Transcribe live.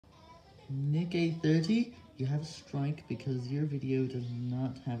Nick830, you have a strike because your video does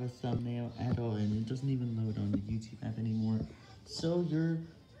not have a thumbnail at all, and it doesn't even load on the YouTube app anymore. So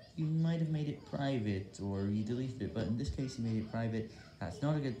you might have made it private, or you deleted it, but in this case you made it private. That's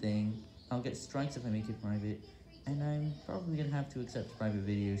not a good thing. I'll get strikes if I make it private, and I'm probably gonna have to accept private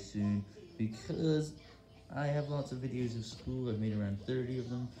videos soon, because I have lots of videos of school. I've made around 30 of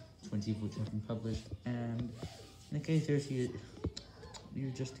them, 20 of which have been published, and Nick830,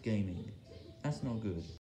 you're just gaming. That's not good.